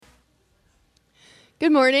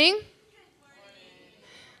Good morning.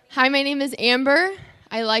 Hi, my name is Amber.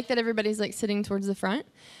 I like that everybody's sitting towards the front.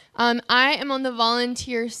 I am on the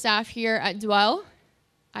volunteer staff here at Dwell.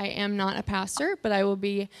 I am not a pastor, but I will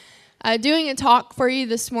be doing a talk for you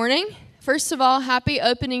this morning. First of all, happy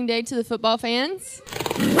opening day to the football fans.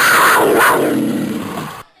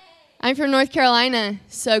 I'm from North Carolina,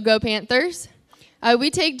 so go Panthers. We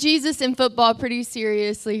take Jesus and football pretty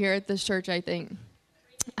seriously here at this church, I think.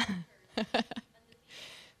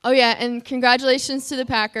 Oh, yeah, and congratulations to the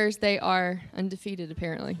Packers. They are undefeated,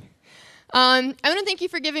 apparently. I want to thank you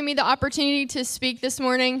for giving me the opportunity to speak this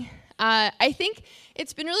morning. I think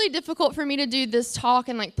it's been really difficult for me to do this talk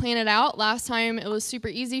and plan it out. Last time it was super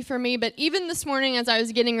easy for me, but even this morning as I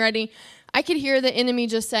was getting ready, I could hear the enemy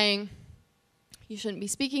just saying, you shouldn't be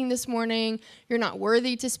speaking this morning. You're not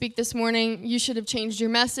worthy to speak this morning. You should have changed your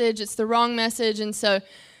message. It's the wrong message. And so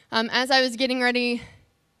as I was getting ready,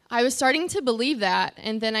 I was starting to believe that,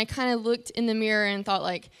 and then I kind of looked in the mirror and thought,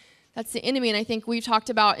 that's the enemy. And I think we've talked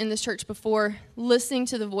about in this church before, listening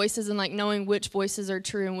to the voices and knowing which voices are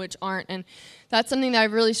true and which aren't. And that's something that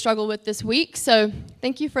I've really struggled with this week. So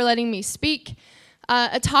thank you for letting me speak.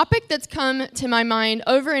 A topic that's come to my mind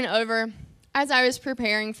over and over as I was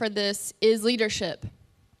preparing for this is leadership,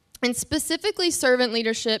 and specifically servant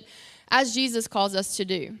leadership, as Jesus calls us to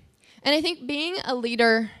do. And I think being a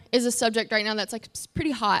leader is a subject right now that's pretty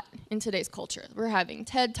hot in today's culture. We're having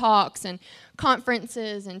TED Talks and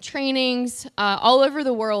conferences and trainings all over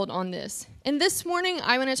the world on this. And this morning,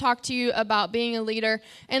 I want to talk to you about being a leader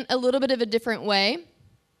in a little bit of a different way,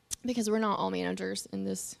 because we're not all managers in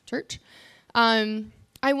this church. I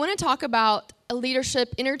want to talk about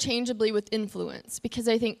leadership interchangeably with influence, because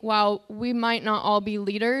I think while we might not all be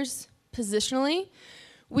leaders positionally,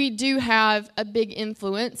 we do have a big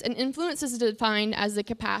influence, and influence is defined as the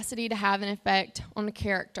capacity to have an effect on a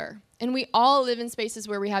character. And we all live in spaces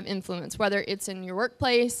where we have influence, whether it's in your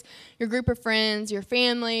workplace, your group of friends, your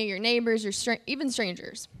family, your neighbors, even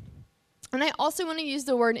strangers. And I also want to use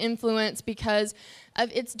the word influence because of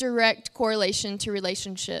its direct correlation to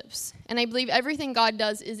relationships. And I believe everything God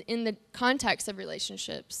does is in the context of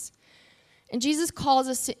relationships. And Jesus calls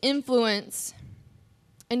us to influence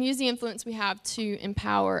and use the influence we have to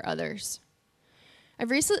empower others.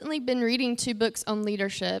 I've recently been reading 2 books on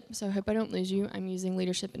leadership, so I hope I don't lose you. I'm using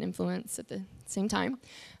leadership and influence at the same time.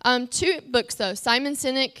 2 books, though. Simon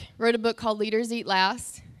Sinek wrote a book called Leaders Eat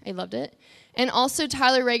Last. I loved it. And also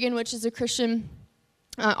Tyler Reagan, which is a Christian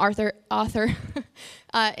author,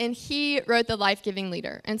 and he wrote The Life-Giving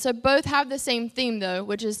Leader. And so both have the same theme, though,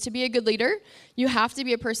 which is to be a good leader, you have to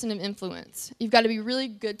be a person of influence. You've got to be really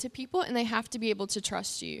good to people, and they have to be able to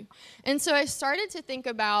trust you. And so I started to think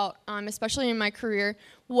about, especially in my career,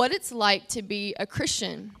 what it's like to be a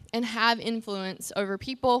Christian and have influence over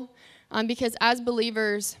people, because as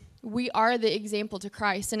believers, we are the example to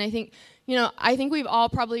Christ. And I think we've all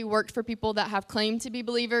probably worked for people that have claimed to be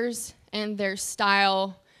believers, and their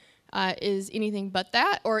style is anything but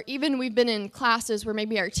that. Or even we've been in classes where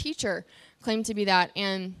maybe our teacher claimed to be that,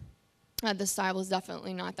 and the style is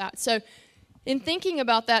definitely not that. So in thinking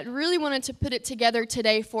about that, really wanted to put it together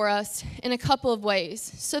today for us in a couple of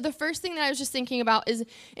ways. So the first thing that I was just thinking about is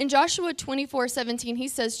in Joshua 24:17, he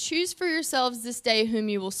says, "Choose for yourselves this day whom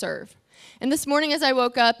you will serve." And this morning as I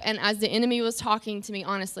woke up and as the enemy was talking to me,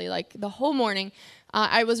 honestly, the whole morning,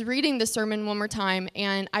 I was reading the sermon one more time,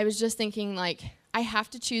 and I was just thinking, I have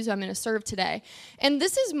to choose who I'm going to serve today. And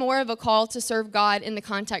this is more of a call to serve God in the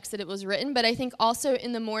context that it was written, but I think also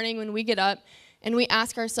in the morning when we get up and we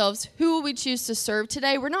ask ourselves, who will we choose to serve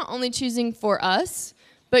today? We're not only choosing for us,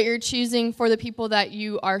 but you're choosing for the people that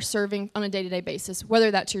you are serving on a day-to-day basis,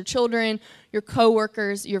 whether that's your children, your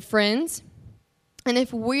coworkers, your friends. And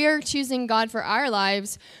if we're choosing God for our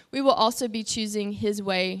lives, we will also be choosing his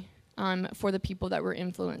way for the people that we're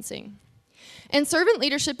influencing. And servant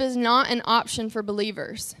leadership is not an option for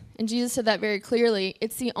believers. And Jesus said that very clearly.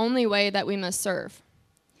 It's the only way that we must serve.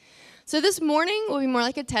 So this morning will be more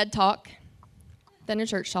like a TED Talk than a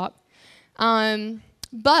church talk.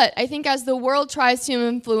 But I think as the world tries to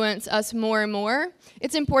influence us more and more,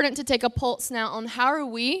 it's important to take a pulse now on how are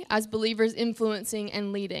we as believers influencing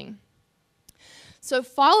and leading. So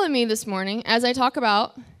follow me this morning as I talk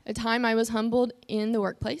about a time I was humbled in the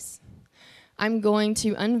workplace. I'm going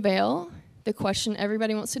to unveil the question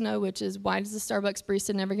everybody wants to know, which is, why does the Starbucks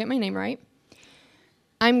barista never get my name right?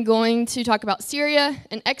 I'm going to talk about Syria,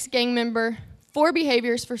 an ex-gang member, 4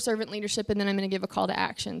 behaviors for servant leadership, and then I'm going to give a call to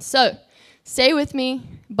action. So stay with me,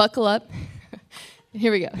 buckle up.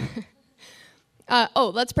 Here we go.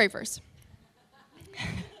 Let's pray first.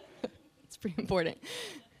 It's pretty important.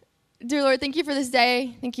 Dear Lord, thank you for this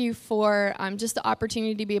day. Thank you for just the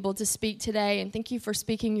opportunity to be able to speak today, and thank you for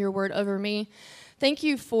speaking your word over me. Thank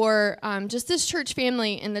you for just this church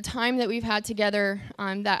family and the time that we've had together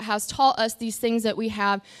that has taught us these things that we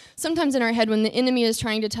have sometimes in our head when the enemy is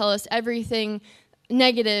trying to tell us everything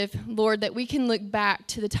negative, Lord, that we can look back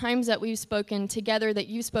to the times that we've spoken together, that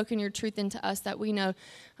you've spoken your truth into us, that we know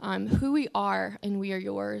who we are and we are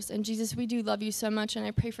yours. And Jesus, we do love you so much, and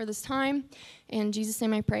I pray for this time. In Jesus'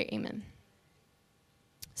 name I pray, amen.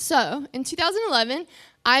 So, in 2011,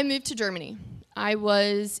 I moved to Germany. I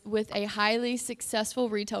was with a highly successful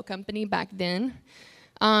retail company back then.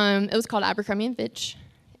 It was called Abercrombie & Fitch,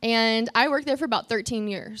 and I worked there for about 13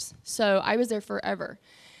 years, so I was there forever.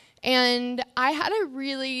 And I had a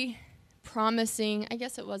really promising, I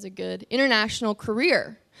guess it was a good, international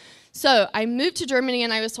career. So I moved to Germany,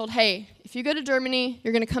 and I was told, hey, if you go to Germany,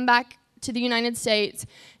 you're going to come back to the United States,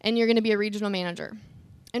 and you're going to be a regional manager.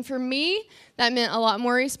 And for me, that meant a lot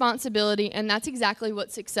more responsibility, and that's exactly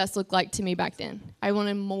what success looked like to me back then. I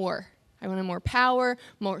wanted more. I wanted more power,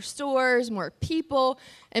 more stores, more people,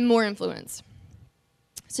 and more influence.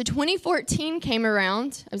 So 2014 came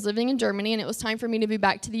around. I was living in Germany, and it was time for me to be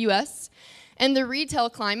back to the U.S. And the retail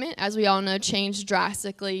climate, as we all know, changed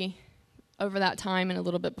drastically over that time and a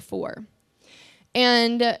little bit before.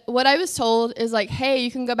 And what I was told is like, hey, you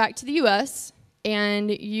can go back to the U.S., and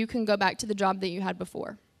you can go back to the job that you had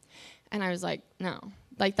before. And I was like, no.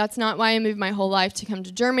 Like, that's not why I moved my whole life to come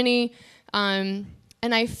to Germany. And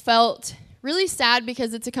I felt really sad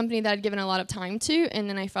because it's a company that I'd given a lot of time to, and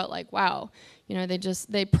then I felt like, wow, you know,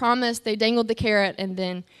 they promised, they dangled the carrot, and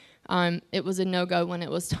then it was a no-go when it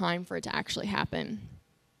was time for it to actually happen.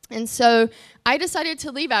 And so I decided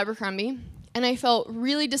to leave Abercrombie, and I felt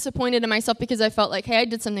really disappointed in myself because I felt like, hey, I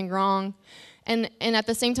did something wrong. And at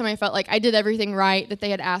the same time, I felt like I did everything right that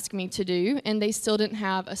they had asked me to do, and they still didn't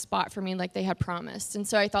have a spot for me like they had promised. And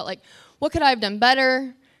so I thought, like, what could I have done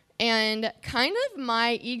better? And kind of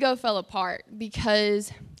my ego fell apart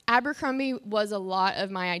because Abercrombie was a lot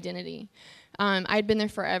of my identity. I'd been there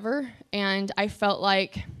forever, and I felt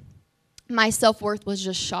like my self-worth was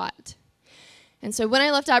just shot. And so when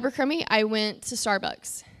I left Abercrombie, I went to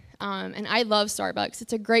Starbucks. And I love Starbucks.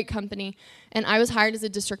 It's a great company. And I was hired as a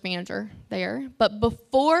district manager there. But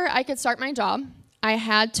before I could start my job, I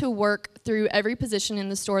had to work through every position in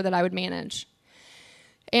the store that I would manage.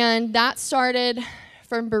 And that started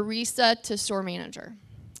from barista to store manager.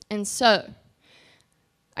 And so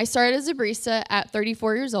I started as a barista at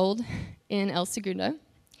 34 years old in El Segundo.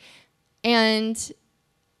 And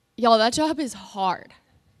y'all, that job is hard.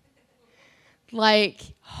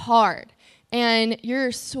 Like, hard. And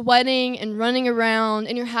you're sweating and running around,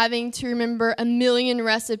 and you're having to remember a million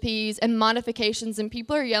recipes and modifications, and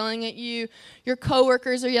people are yelling at you. Your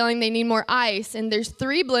coworkers are yelling they need more ice, and there's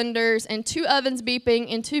 3 blenders and 2 ovens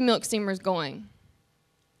beeping and 2 milk steamers going.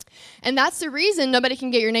 And that's the reason nobody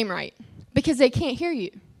can get your name right, because they can't hear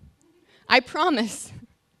you. I promise.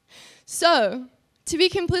 So, to be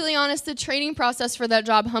completely honest, the training process for that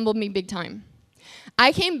job humbled me big time.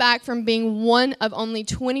 I came back from being one of only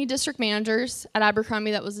 20 district managers at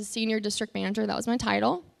Abercrombie that was a senior district manager, that was my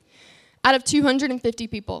title, out of 250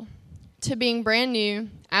 people, to being brand new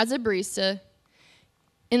as a barista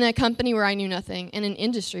in a company where I knew nothing, in an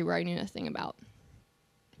industry where I knew nothing about.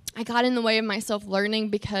 I got in the way of myself learning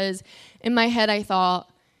because in my head I thought,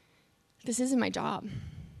 this isn't my job.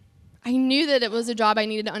 I knew that it was a job I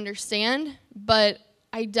needed to understand, but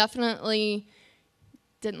I definitely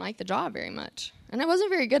didn't like the job very much. And I wasn't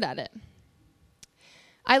very good at it.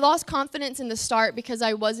 I lost confidence in the start because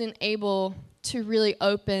I wasn't able to really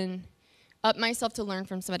open up myself to learn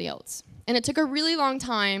from somebody else. And it took a really long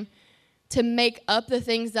time to make up the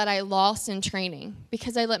things that I lost in training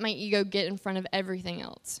because I let my ego get in front of everything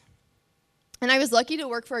else. And I was lucky to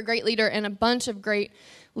work for a great leader and a bunch of great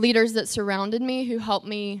leaders that surrounded me who helped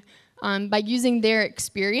me by using their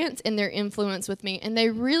experience and their influence with me. And they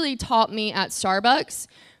really taught me at Starbucks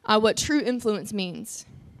what true influence means.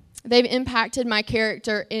 They've impacted my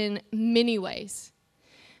character in many ways.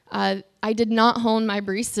 I did not hone my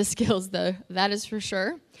barista skills, though, that is for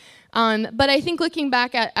sure. But I think looking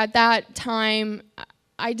back at that time,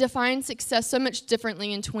 I defined success so much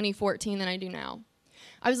differently in 2014 than I do now.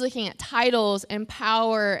 I was looking at titles and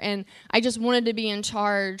power, and I just wanted to be in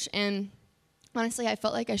charge. And honestly, I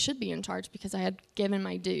felt like I should be in charge because I had given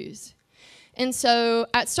my dues. And so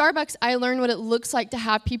at Starbucks, I learned what it looks like to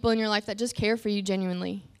have people in your life that just care for you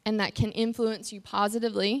genuinely and that can influence you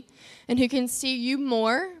positively and who can see you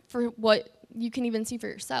more for what you can even see for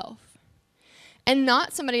yourself. And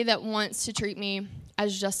not somebody that wants to treat me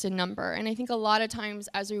as just a number. And I think a lot of times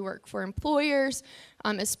as we work for employers,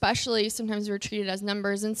 especially, sometimes we're treated as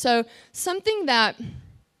numbers. And so something that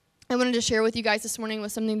I wanted to share with you guys this morning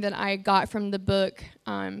was something that I got from the book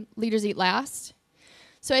Leaders Eat Last.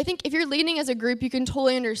 So I think if you're leading as a group, you can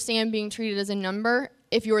totally understand being treated as a number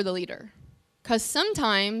if you're the leader. Because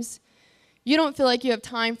sometimes you don't feel like you have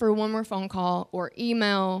time for one more phone call or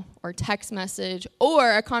email or text message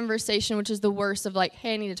or a conversation, which is the worst of like,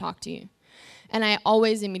 hey, I need to talk to you. And I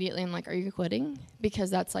always immediately am like, are you quitting? Because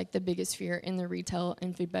that's like the biggest fear in the retail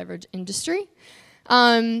and food beverage industry.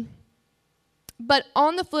 But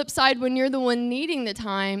on the flip side, when you're the one needing the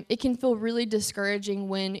time, it can feel really discouraging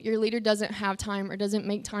when your leader doesn't have time or doesn't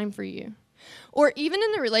make time for you. Or even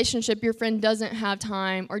in the relationship, your friend doesn't have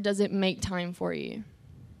time or doesn't make time for you.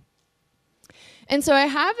 And so I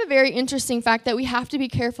have a very interesting fact that we have to be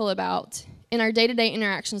careful about in our day-to-day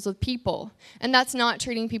interactions with people, and that's not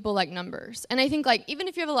treating people like numbers. And I think like even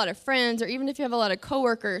if you have a lot of friends or even if you have a lot of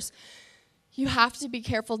coworkers, you have to be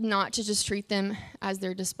careful not to just treat them as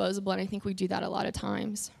they're disposable, and I think we do that a lot of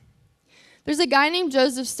times. There's a guy named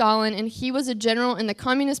Joseph Stalin, and he was a general in the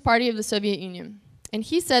Communist Party of the Soviet Union. And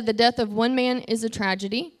he said the death of one man is a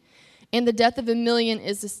tragedy, and the death of 1 million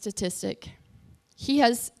is a statistic. He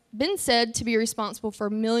has been said to be responsible for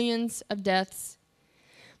millions of deaths,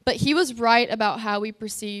 but he was right about how we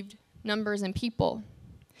perceived numbers and people.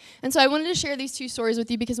 And so I wanted to share these two stories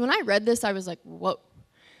with you because when I read this, I was like, whoa.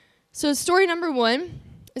 So story number 1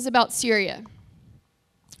 is about Syria,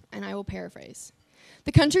 and I will paraphrase.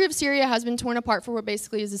 The country of Syria has been torn apart for what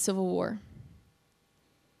basically is a civil war.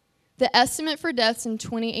 The estimate for deaths in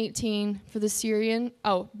 2018 for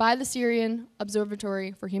by the Syrian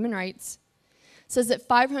Observatory for Human Rights says that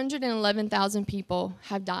 511,000 people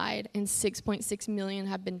have died and 6.6 million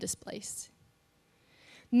have been displaced.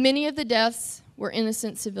 Many of the deaths were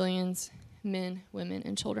innocent civilians, men, women,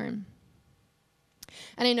 and children.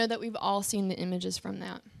 And I know that we've all seen the images from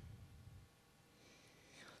that.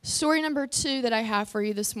 Story number 2 that I have for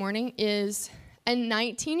you this morning is a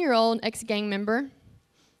 19-year-old ex-gang member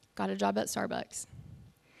got a job at Starbucks.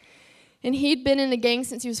 And he'd been in the gang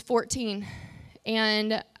since he was 14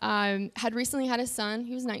 and had recently had a son.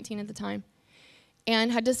 He was 19 at the time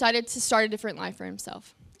and had decided to start a different life for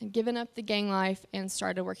himself and given up the gang life and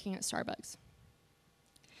started working at Starbucks.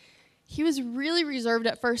 He was really reserved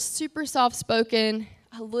at first, super soft-spoken,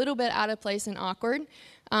 a little bit out of place and awkward,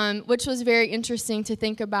 which was very interesting to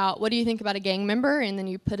think about. What do you think about a gang member? And then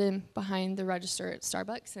you put him behind the register at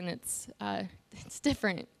Starbucks, and it's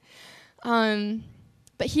different.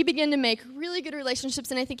 But he began to make really good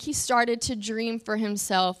relationships, and I think he started to dream for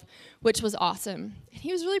himself, which was awesome. And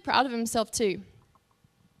he was really proud of himself, too.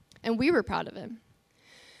 And we were proud of him.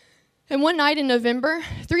 And one night in November,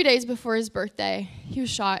 3 days before his birthday, he was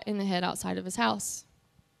shot in the head outside of his house.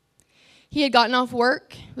 He had gotten off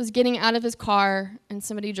work, was getting out of his car, and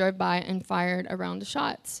somebody drove by and fired a round of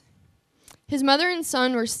shots. His mother and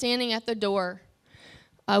son were standing at the door,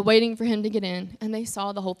 waiting for him to get in, and they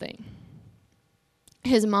saw the whole thing.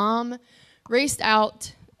 His mom raced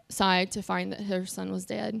outside to find that her son was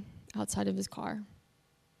dead outside of his car.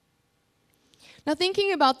 Now,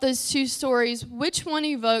 thinking about those two stories, which one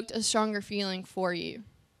evoked a stronger feeling for you?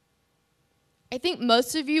 I think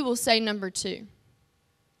most of you will say number 2.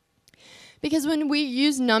 Because when we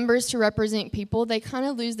use numbers to represent people, they kind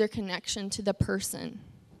of lose their connection to the person.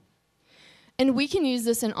 And we can use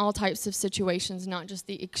this in all types of situations, not just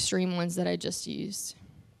the extreme ones that I just used.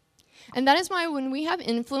 And that is why when we have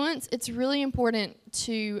influence, it's really important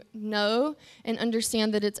to know and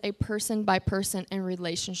understand that it's a person by person and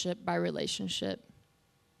relationship by relationship.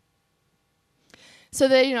 So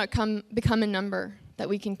that become a number that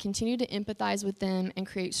we can continue to empathize with them and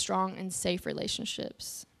create strong and safe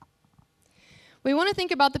relationships. We want to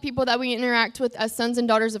think about the people that we interact with as sons and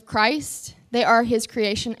daughters of Christ. They are his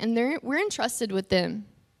creation, and we're entrusted with them.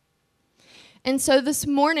 And so this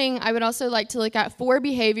morning, I would also like to look at 4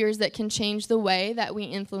 behaviors that can change the way that we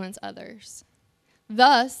influence others,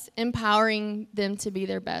 thus empowering them to be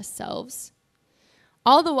their best selves,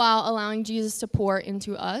 all the while allowing Jesus to pour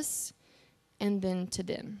into us and then to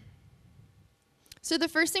them. So the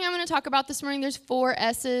first thing I'm going to talk about this morning, there's 4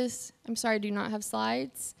 S's. I'm sorry, I do not have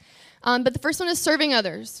slides. But the first one is serving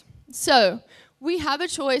others. So we have a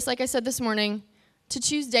choice, like I said this morning, to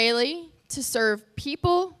choose daily to serve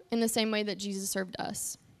people in the same way that Jesus served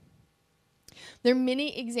us. There are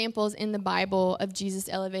many examples in the Bible of Jesus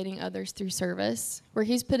elevating others through service, where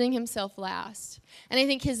he's putting himself last. And I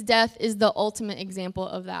think his death is the ultimate example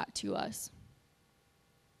of that to us.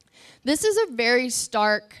 This is a very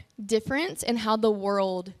stark difference in how the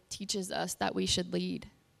world teaches us that we should lead.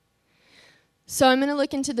 So I'm going to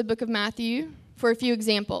look into the book of Matthew for a few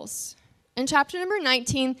examples. In chapter number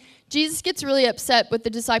 19, Jesus gets really upset with the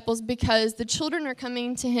disciples because the children are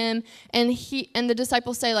coming to him, and the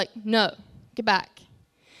disciples say, like, no, get back.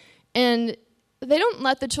 And they don't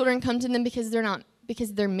let the children come to them because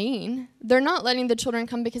they're mean. They're not letting the children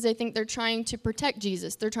come because they think they're trying to protect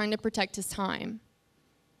Jesus. They're trying to protect his time.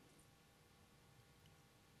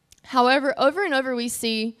 However, over and over we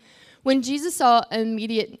see when Jesus saw an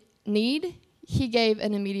immediate need, he gave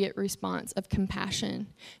an immediate response of compassion,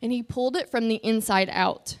 and he pulled it from the inside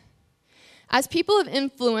out. As people of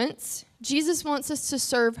influence, Jesus wants us to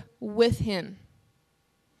serve with him.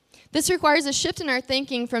 This requires a shift in our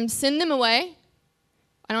thinking from send them away,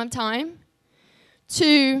 I don't have time,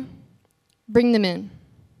 to bring them in.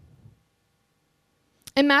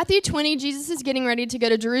 In Matthew 20, Jesus is getting ready to go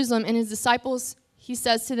to Jerusalem, and his disciples, he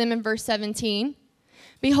says to them in verse 17,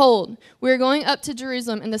 "Behold, we are going up to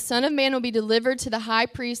Jerusalem, and the Son of Man will be delivered to the high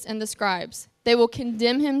priests and the scribes. They will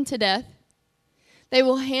condemn him to death. They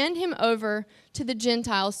will hand him over to the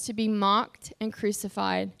Gentiles to be mocked and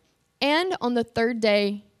crucified. And on the third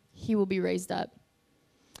day, he will be raised up."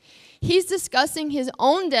 He's discussing his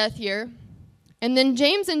own death here. And then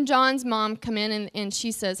James and John's mom come in, and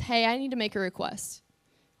she says, hey, I need to make a request.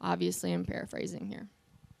 Obviously, I'm paraphrasing here.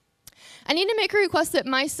 I need to make a request that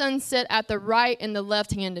my son sit at the right and the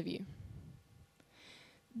left hand of you.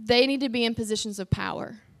 They need to be in positions of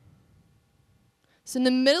power. So in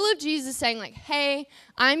the middle of Jesus saying, like, hey,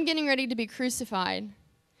 I'm getting ready to be crucified,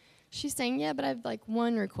 she's saying, yeah, but I have like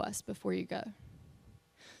one request before you go.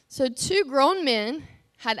 So two grown men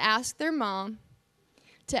had asked their mom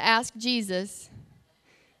to ask Jesus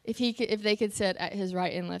if they could sit at his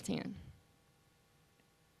right and left hand.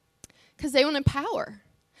 Because they wanted power.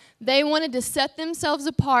 They wanted to set themselves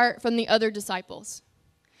apart from the other disciples.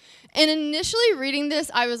 And initially reading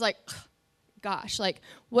this, I was like, gosh, like,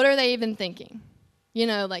 what are they even thinking? You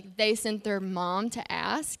know, like, they sent their mom to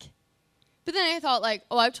ask. But then I thought, like,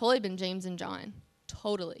 oh, I've totally been James and John.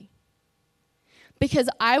 Totally. Because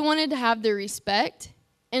I wanted to have the respect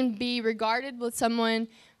and be regarded with someone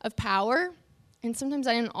of power, and sometimes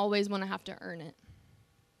I didn't always want to have to earn it.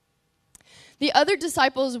 The other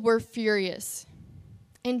disciples were furious.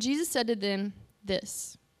 And Jesus said to them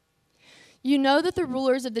this, "You know that the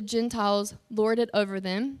rulers of the Gentiles lord it over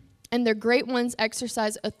them, and their great ones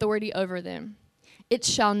exercise authority over them. It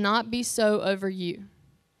shall not be so over you.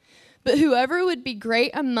 But whoever would be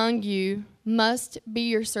great among you must be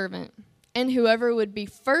your servant, and whoever would be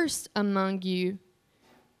first among you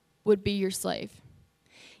would be your slave.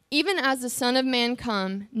 Even as the Son of Man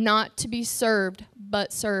come, not to be served,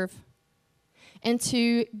 but serve, and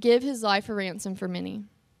to give his life a ransom for many."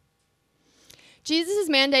 Jesus is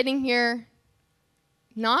mandating here,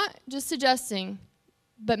 not just suggesting,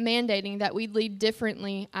 but mandating that we lead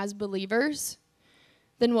differently as believers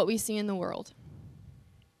than what we see in the world.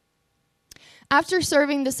 After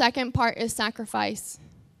serving, the second part is sacrifice.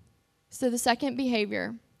 So the second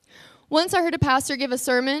behavior. Once I heard a pastor give a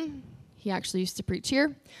sermon, he actually used to preach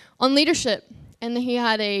here, on leadership. And he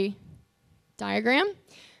had a diagram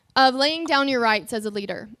of laying down your rights as a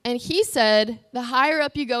leader. And he said, the higher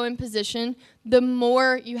up you go in position, the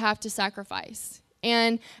more you have to sacrifice.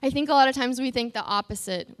 And I think a lot of times we think the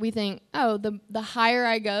opposite. We think, oh, the higher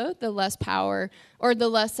I go, the less power or the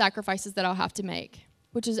less sacrifices that I'll have to make,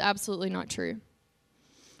 which is absolutely not true.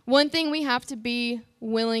 One thing we have to be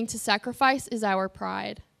willing to sacrifice is our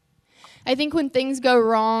pride. I think when things go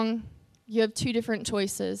wrong, you have two different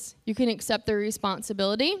choices. You can accept the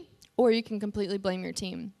responsibility, or you can completely blame your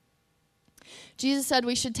team. Jesus said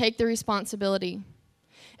we should take the responsibility.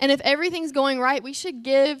 And if everything's going right, we should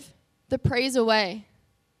give the praise away.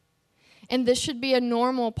 And this should be a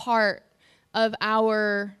normal part of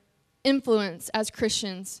our influence as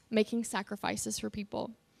Christians, making sacrifices for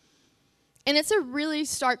people. And it's a really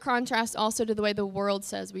stark contrast also to the way the world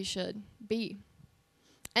says we should be.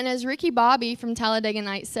 And as Ricky Bobby from Talladega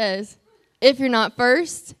Nights says, if you're not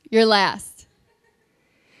first, you're last.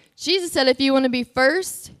 Jesus said if you want to be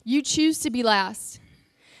first, you choose to be last.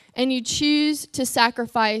 And you choose to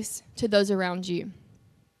sacrifice to those around you.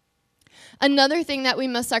 Another thing that we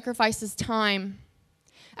must sacrifice is time.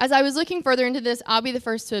 As I was looking further into this, I'll be the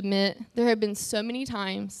first to admit there have been so many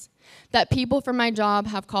times that people from my job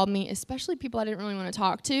have called me, especially people I didn't really want to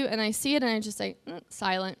talk to, and I see it and I just say,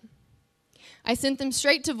 silent. I sent them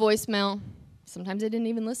straight to voicemail. Sometimes I didn't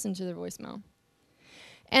even listen to their voicemail.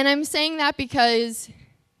 And I'm saying that because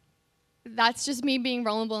that's just me being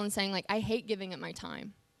vulnerable and saying, like, I hate giving up my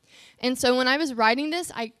time. And so when I was writing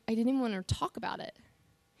this, I didn't even want to talk about it.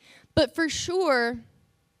 But for sure,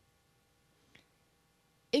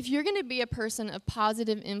 if you're going to be a person of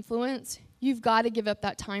positive influence, you've got to give up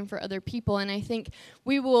that time for other people. And I think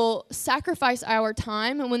we will sacrifice our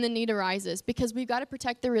time when the need arises because we've got to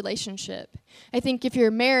protect the relationship. I think if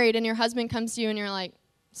you're married and your husband comes to you and you're like,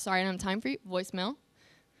 sorry, I don't have time for you, voicemail,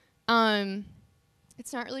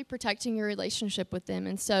 it's not really protecting your relationship with them.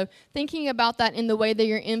 And so thinking about that in the way that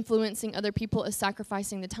you're influencing other people is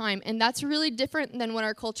sacrificing the time. And that's really different than what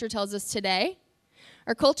our culture tells us today.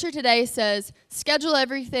 Our culture today says, schedule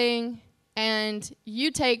everything, and you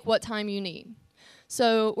take what time you need.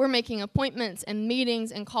 So we're making appointments and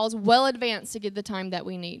meetings and calls well advanced to get the time that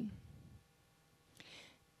we need.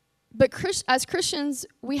 But as Christians,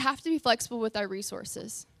 we have to be flexible with our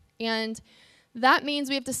resources. And that means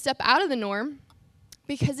we have to step out of the norm,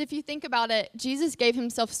 because if you think about it, Jesus gave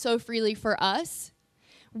himself so freely for us,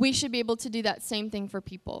 we should be able to do that same thing for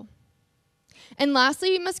people. And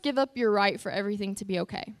lastly, you must give up your right for everything to be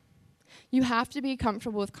okay. You have to be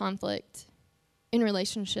comfortable with conflict in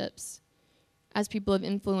relationships as people of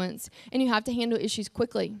influence, and you have to handle issues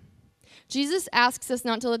quickly. Jesus asks us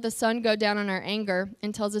not to let the sun go down on our anger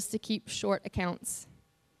and tells us to keep short accounts.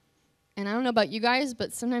 And I don't know about you guys,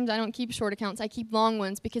 but sometimes I don't keep short accounts. I keep long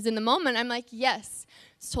ones because in the moment I'm like, yes,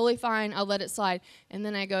 it's totally fine. I'll let it slide. And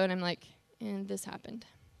then I go and I'm like, and this happened.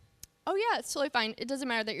 Oh, yeah, it's totally fine. It doesn't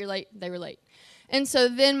matter that you're late. They were late. And so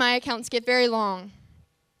then my accounts get very long.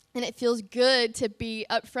 And it feels good to be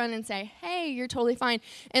up front and say, hey, you're totally fine.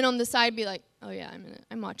 And on the side be like, oh, yeah,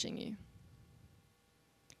 I'm watching you.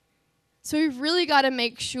 So we've really got to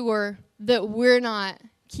make sure that we're not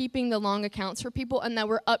keeping the long accounts for people and that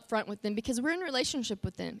we're upfront with them because we're in a relationship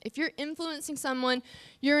with them. If you're influencing someone,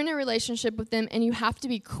 you're in a relationship with them, and you have to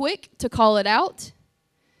be quick to call it out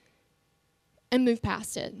and move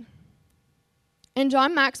past it. And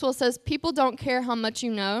John Maxwell says, people don't care how much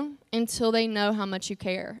you know until they know how much you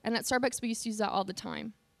care. And at Starbucks, we used to use that all the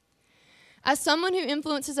time. As someone who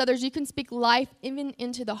influences others, you can speak life even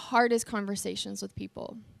into the hardest conversations with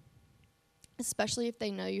people, especially if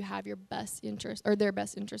they know you have your best interest or their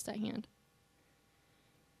best interest at hand.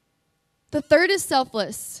 The third is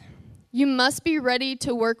selfless. You must be ready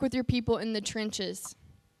to work with your people in the trenches,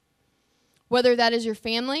 whether that is your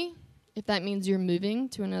family, if that means you're moving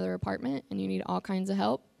to another apartment and you need all kinds of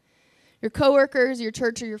help, your coworkers, your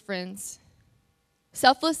church, or your friends.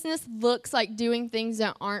 Selflessness looks like doing things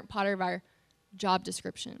that aren't part of our job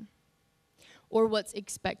description or what's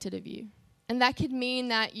expected of you. And that could mean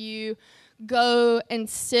that you go and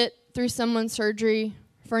sit through someone's surgery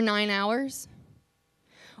for 9 hours.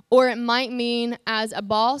 Or it might mean, as a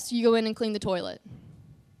boss, you go in and clean the toilet.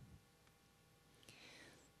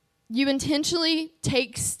 You intentionally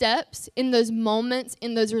take steps in those moments,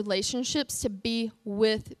 in those relationships, to be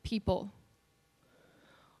with people.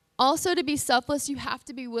 Also, to be selfless, you have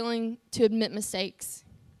to be willing to admit mistakes.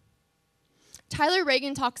 Tyler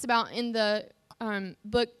Reagan talks about in the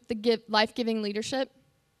book, Life-Giving Leadership,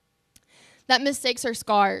 that mistakes are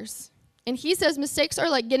scars. And he says mistakes are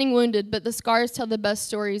like getting wounded, but the scars tell the best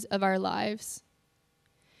stories of our lives.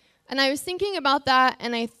 And I was thinking about that,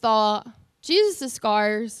 and I thought, Jesus'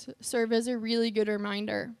 scars serve as a really good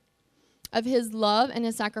reminder of his love and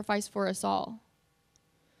his sacrifice for us all.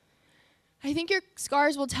 I think your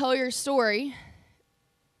scars will tell your story,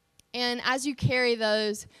 and as you carry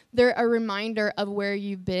those, they're a reminder of where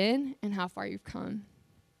you've been and how far you've come.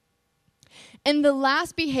 And the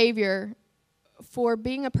last behavior for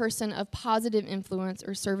being a person of positive influence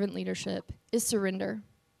or servant leadership is surrender.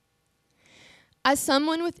 As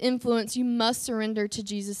someone with influence, you must surrender to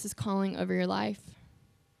Jesus' calling over your life.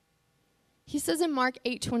 He says in Mark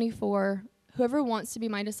 8:24, whoever wants to be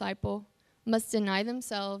my disciple must deny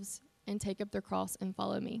themselves and take up their cross and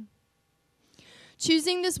follow me.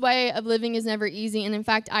 Choosing this way of living is never easy, and in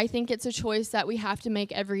fact, I think it's a choice that we have to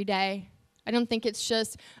make every day. I don't think it's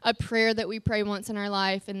just a prayer that we pray once in our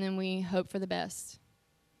life and then we hope for the best.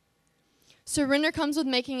 Surrender comes with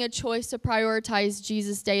making a choice to prioritize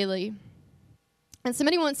Jesus daily. And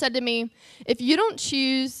somebody once said to me, if you don't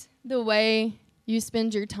choose the way you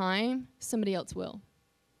spend your time, somebody else will.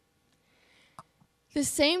 The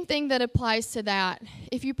same thing that applies to that.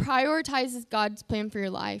 If you prioritize God's plan for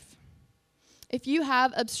your life, if you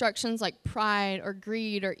have obstructions like pride or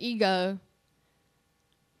greed or ego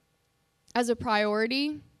as a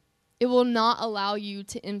priority, it will not allow you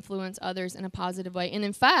to influence others in a positive way. And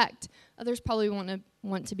in fact, others probably won't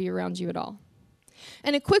want to be around you at all.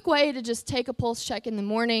 And a quick way to just take a pulse check in the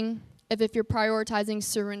morning, if you're prioritizing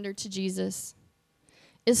surrender to Jesus,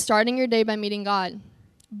 is starting your day by meeting God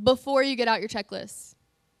before you get out your checklist.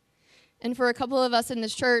 And for a couple of us in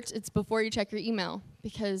this church, it's before you check your email,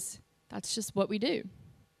 because that's just what we do.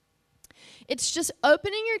 It's just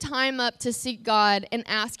opening your time up to seek God and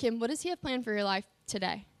ask him, what does he have planned for your life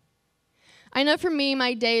today? I know for me,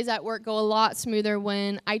 my days at work go a lot smoother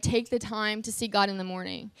when I take the time to seek God in the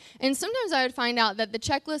morning. And sometimes I would find out that the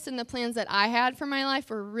checklist and the plans that I had for my life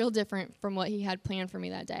were real different from what he had planned for me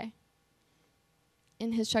that day.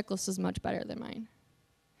 And his checklist was much better than mine.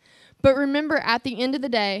 But remember, at the end of the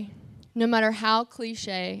day, no matter how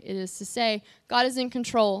cliche it is to say, God is in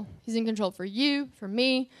control. He's in control for you, for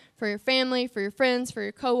me, for your family, for your friends, for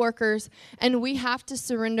your coworkers. And we have to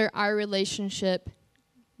surrender our relationship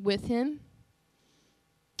with him.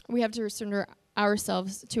 We have to surrender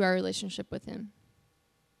ourselves to our relationship with him.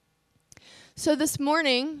 So this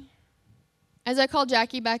morning, as I call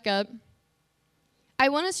Jackie back up, I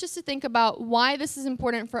want us just to think about why this is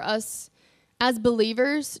important for us as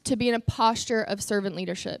believers to be in a posture of servant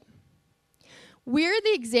leadership. We're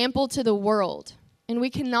the example to the world, and we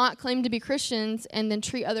cannot claim to be Christians and then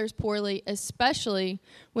treat others poorly, especially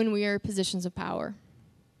when we are in positions of power.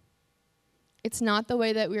 It's not the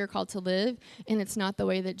way that we are called to live, and it's not the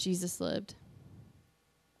way that Jesus lived.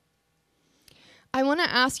 I want to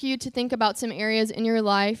ask you to think about some areas in your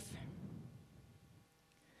life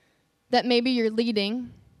that maybe you're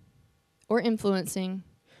leading or influencing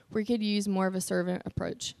where you could use more of a servant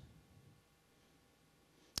approach.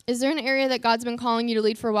 Is there an area that God's been calling you to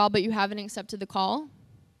lead for a while, but you haven't accepted the call?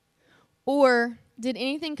 Or did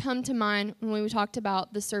anything come to mind when we talked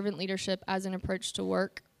about the servant leadership as an approach to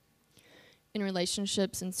work, in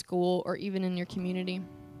relationships, in school, or even in your community?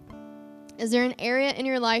 Is there an area in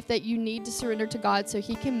your life that you need to surrender to God so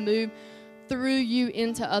he can move through you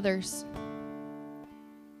into others?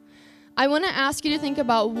 I want to ask you to think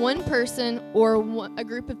about one person or a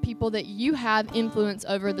group of people that you have influence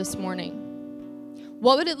over this morning.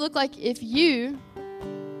 What would it look like if you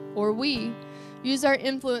or we use our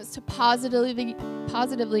influence to positively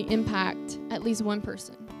impact at least one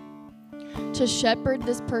person? To shepherd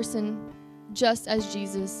this person just as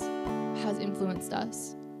Jesus has influenced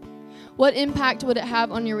us. What impact would it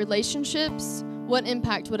have on your relationships? What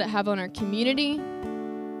impact would it have on our community?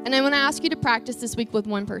 And I want to ask you to practice this week with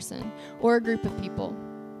one person or a group of people.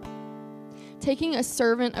 Taking a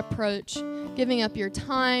servant approach, giving up your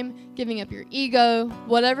time, giving up your ego,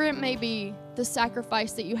 whatever it may be, the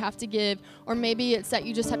sacrifice that you have to give, or maybe it's that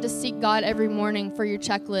you just have to seek God every morning for your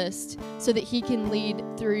checklist so that he can lead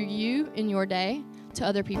through you in your day to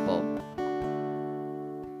other people.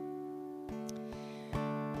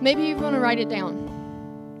 Maybe you want to write it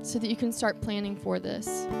down so that you can start planning for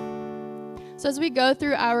this. So as we go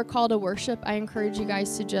through our call to worship, I encourage you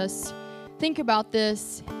guys to just think about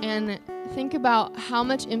this and think about how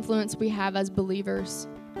much influence we have as believers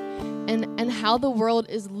and how the world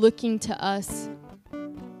is looking to us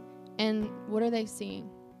and what are they seeing?